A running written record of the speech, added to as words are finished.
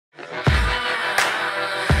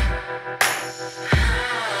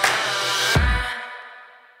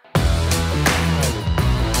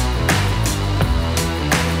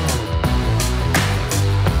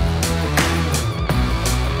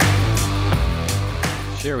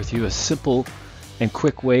share with you a simple and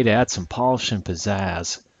quick way to add some polish and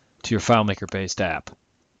pizzazz to your FileMaker based app.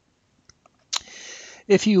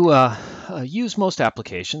 If you use most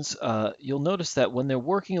applications, you'll notice that when they're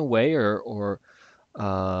working away or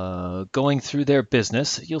going through their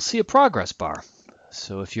business, you'll see a progress bar.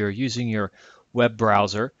 So if you're using your web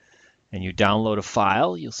browser and you download a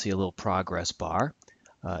file, you'll see a little progress bar.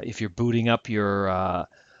 If you're booting up your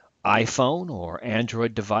iPhone or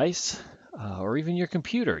Android device, or even your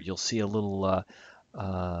computer, you'll see a little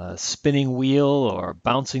spinning wheel or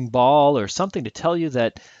bouncing ball or something to tell you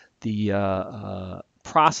that the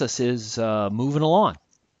process is moving along.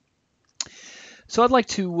 So I'd like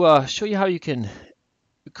to show you how you can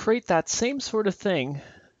create that same sort of thing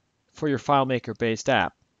for your FileMaker based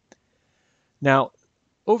app. Now,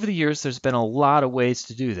 over the years, there's been a lot of ways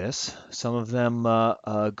to do this. Some of them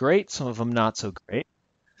great, some of them not so great.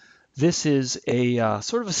 This is a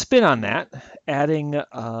sort of a spin on that, adding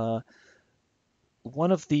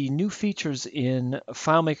one of the new features in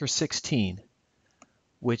FileMaker 16,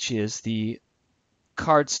 which is the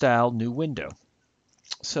card style new window.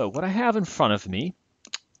 So what I have in front of me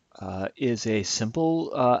is a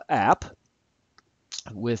simple app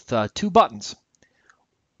with two buttons.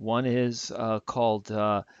 One is called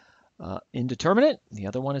Indeterminate, the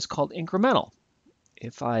other one is called Incremental.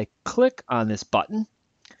 If I click on this button,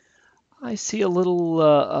 I see a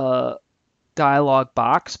little dialog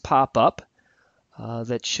box pop up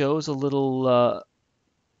that shows a little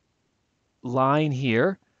line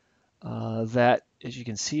here that, as you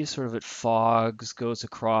can see, sort of it fogs, goes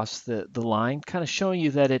across the line, kind of showing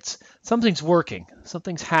you that something's working,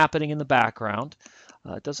 something's happening in the background.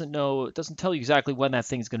 It doesn't tell you exactly when that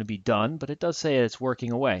thing's going to be done, but it does say it's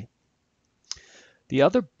working away. The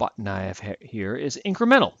other button I have here is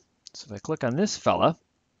Incremental. So if I click on this fella,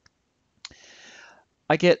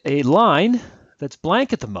 I get a line that's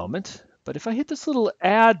blank at the moment, but if I hit this little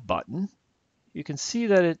add button, you can see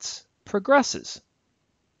that it progresses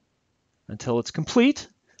until it's complete,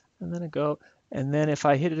 and then if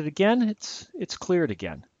I hit it again, it's cleared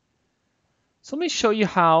again. So let me show you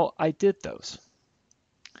how I did those.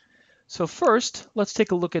 So first, let's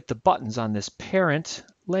take a look at the buttons on this parent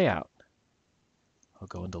layout. I'll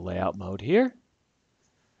go into layout mode here,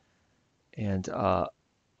 and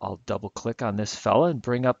I'll double click on this fella and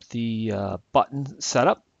bring up the button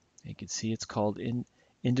setup. You can see it's called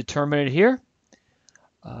Indeterminate here.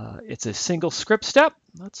 It's a single script step.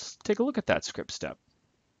 Let's take a look at that script step.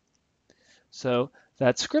 So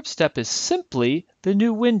that script step is simply the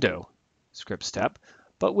new window script step,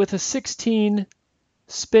 but with a 16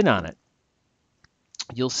 spin on it.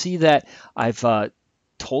 You'll see that I've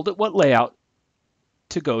told it what layout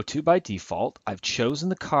to go to by default. I've chosen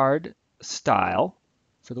the card style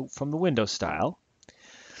from the window style.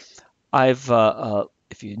 If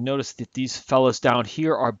you notice that these fellas down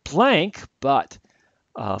here are blank, but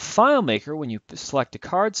FileMaker, when you select a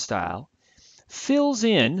card style, fills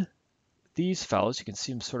in these fellows. You can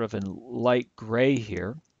see them sort of in light gray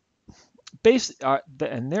here,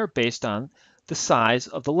 and they're based on the size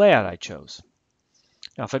of the layout I chose.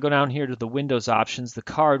 Now, if I go down here to the Windows options, the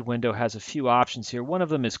card window has a few options here. One of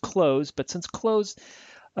them is close, but since close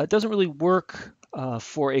doesn't really work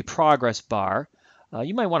for a progress bar,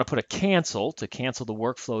 you might want to put a cancel to cancel the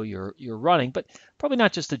workflow you're running, but probably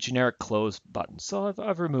not just a generic close button. So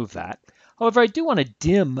I've removed that. However, I do want to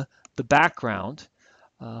dim the background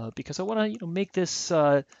because I want to make this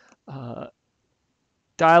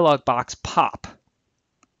dialog box pop.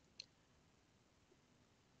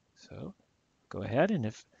 So go ahead, and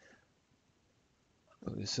if I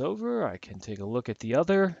move this over, I can take a look at the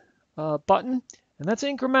other button, and that's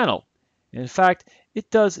Incremental. In fact, it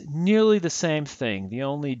does nearly the same thing. The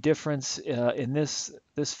only difference in this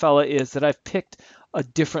fella is that I've picked a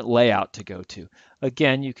different layout to go to.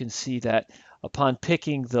 Again, you can see that upon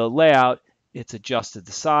picking the layout, it's adjusted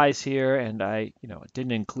the size here, and it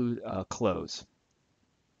didn't include close.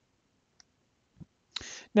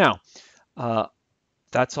 Now,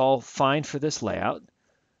 that's all fine for this layout,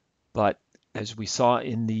 but as we saw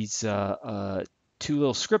in these two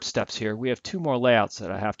little script steps here, we have two more layouts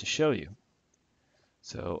that I have to show you.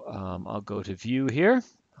 So I'll go to View here.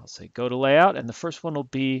 I'll say Go to Layout, and the first one will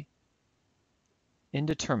be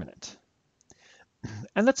Indeterminate.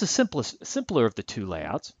 And that's the simpler of the two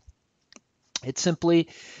layouts. It simply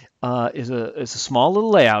is a small little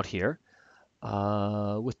layout here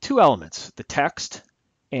with two elements, the text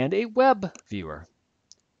and a web viewer.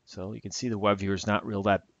 So you can see the web viewer is not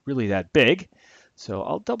really that big. So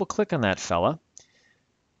I'll double click on that fella,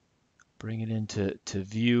 bring it into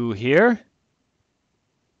View here.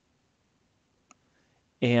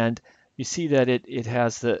 And you see that it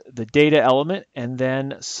has the data element and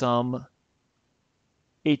then some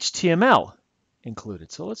HTML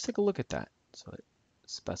included. So let's take a look at that. So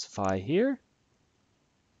specify here,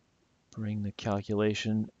 bring the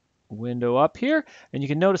calculation window up here, and you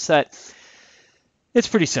can notice that it's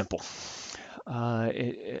pretty simple.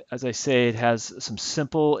 As I say, it has some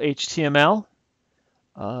simple HTML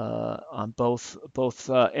on both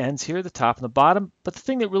ends here, the top and the bottom. But the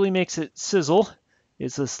thing that really makes it sizzle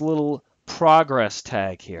is this little progress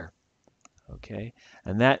tag here. Okay,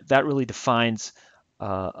 and that really defines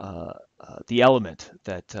the element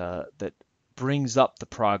that brings up the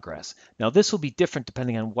progress. Now this will be different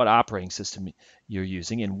depending on what operating system you're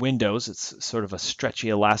using. In Windows, it's sort of a stretchy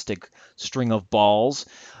elastic string of balls.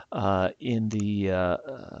 In the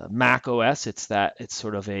Mac OS, it's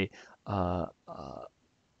sort of a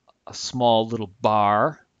small little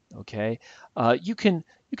bar. Okay, you can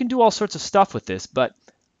do all sorts of stuff with this, but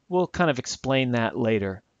we'll kind of explain that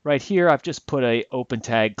later. Right here, I've just put a open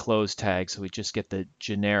tag, close tag, so we just get the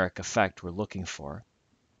generic effect we're looking for.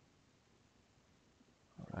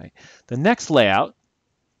 All right. The next layout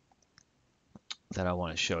that I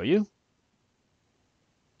want to show you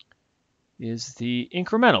is the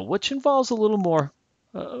incremental, which involves a little more,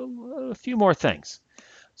 a few more things.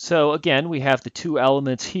 So again, we have the two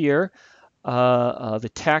elements here,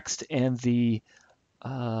 the text and the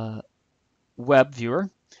web viewer.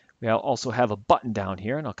 We also have a button down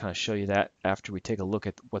here, and I'll kind of show you that after we take a look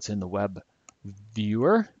at what's in the web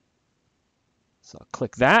viewer. So I'll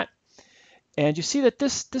click that. And you see that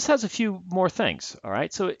this has a few more things, all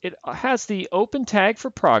right? So it has the open tag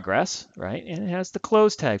for progress, right? And it has the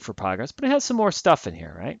close tag for progress, but it has some more stuff in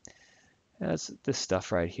here, right? It has this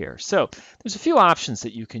stuff right here. So there's a few options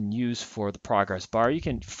that you can use for the progress bar. You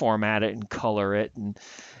can format it and color it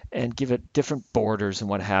and give it different borders and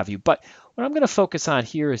what have you. But what I'm going to focus on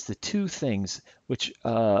here is the two things which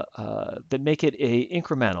that make it a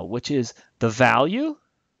incremental, which is the value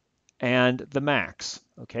and the max.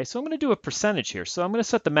 Okay, so I'm going to do a percentage here. So I'm going to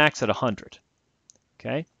set the max at 100.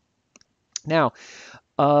 Okay. Now,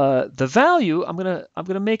 the value, I'm going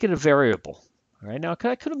to make it a variable. All right. Now,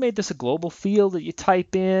 I could have made this a global field that you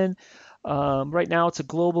type in. Right now, it's a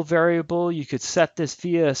global variable. You could set this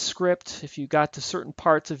via a script. If you got to certain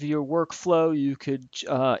parts of your workflow, you could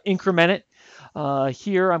increment it.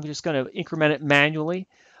 Here, I'm just going to increment it manually.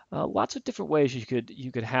 Lots of different ways you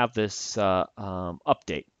could have this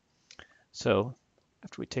update. So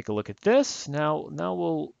after we take a look at this, now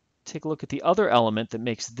we'll take a look at the other element that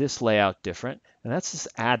makes this layout different, and that's this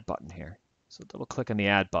add button here. So double click on the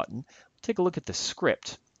add button. Take a look at the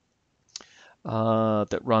script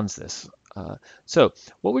that runs this. So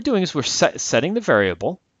what we're doing is we're setting the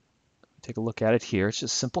variable. Take a look at it here. It's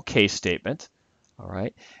just a simple case statement. All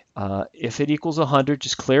right. If it equals 100,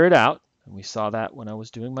 just clear it out. And we saw that when I was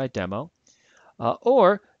doing my demo.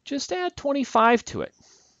 Or just add 25 to it.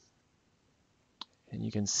 And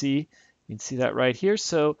you can see that right here.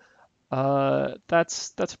 So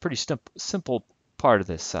that's a pretty simple part of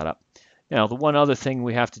this setup. Now, the one other thing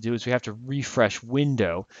we have to do is we have to refresh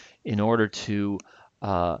window in order to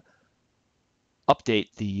update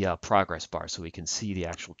the progress bar so we can see the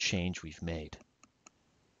actual change we've made.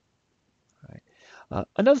 All right.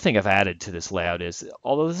 Another thing I've added to this layout is,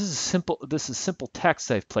 although this is simple text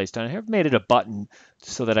I've placed on it, I've made it a button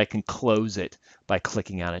so that I can close it by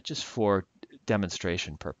clicking on it, just for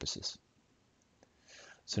demonstration purposes.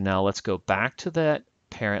 So now let's go back to that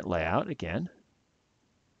parent layout again.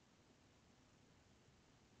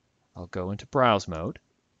 I'll go into browse mode.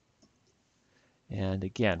 And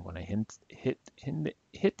again, when I hit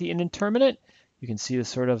the indeterminate, you can see the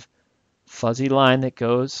sort of fuzzy line that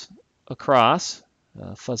goes across,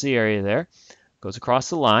 fuzzy area there, goes across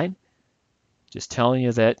the line, just telling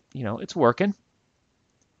you that, it's working.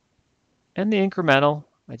 And the incremental,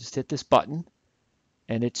 I just hit this button,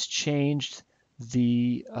 and it's changed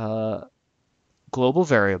the global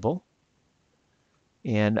variable.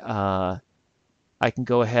 And I can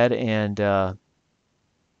go ahead and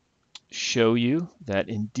show you that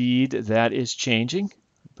indeed that is changing.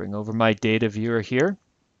 Bring over my data viewer here.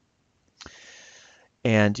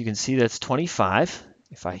 And you can see that's 25.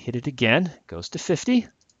 If I hit it again, it goes to 50,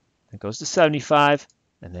 it goes to 75,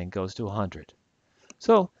 and then goes to 100.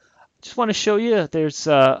 So just want to show you there's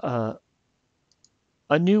a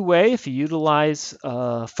new way, if you utilize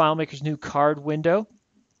FileMaker's new card window,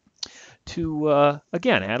 to,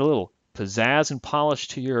 again, add a little pizzazz and polish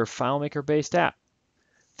to your FileMaker-based app.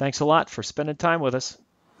 Thanks a lot for spending time with us.